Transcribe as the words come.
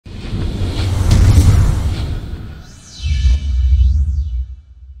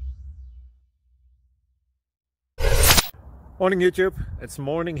Morning YouTube, it's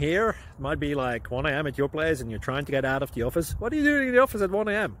morning here. It might be like 1 a.m. at your place and you're trying to get out of the office. What are you doing in the office at 1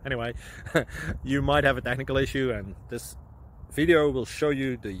 a.m? Anyway, you might have a technical issue and this video will show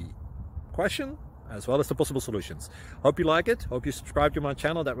you the question as well as the possible solutions. Hope you like it, hope you subscribe to my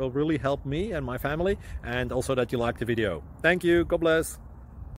channel. That will really help me and my family, and also that you like the video. Thank you, God bless.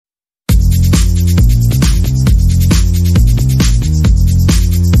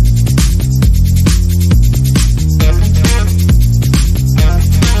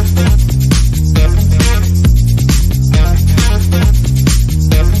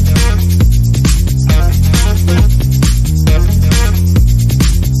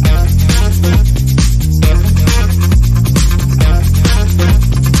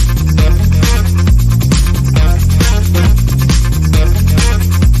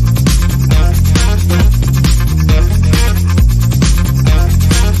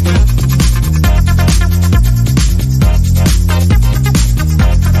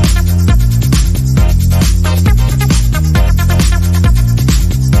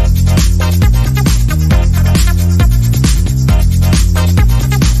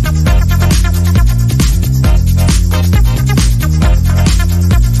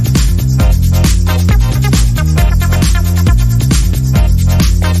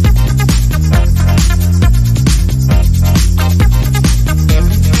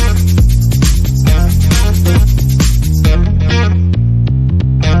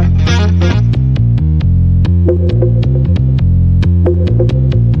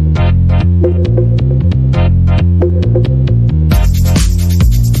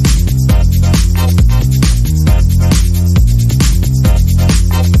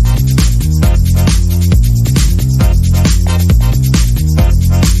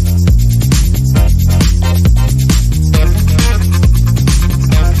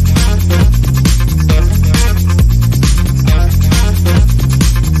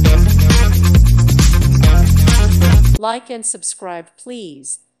 Like and subscribe,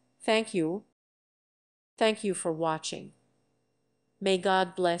 please. Thank you. Thank you for watching. May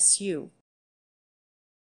God bless you.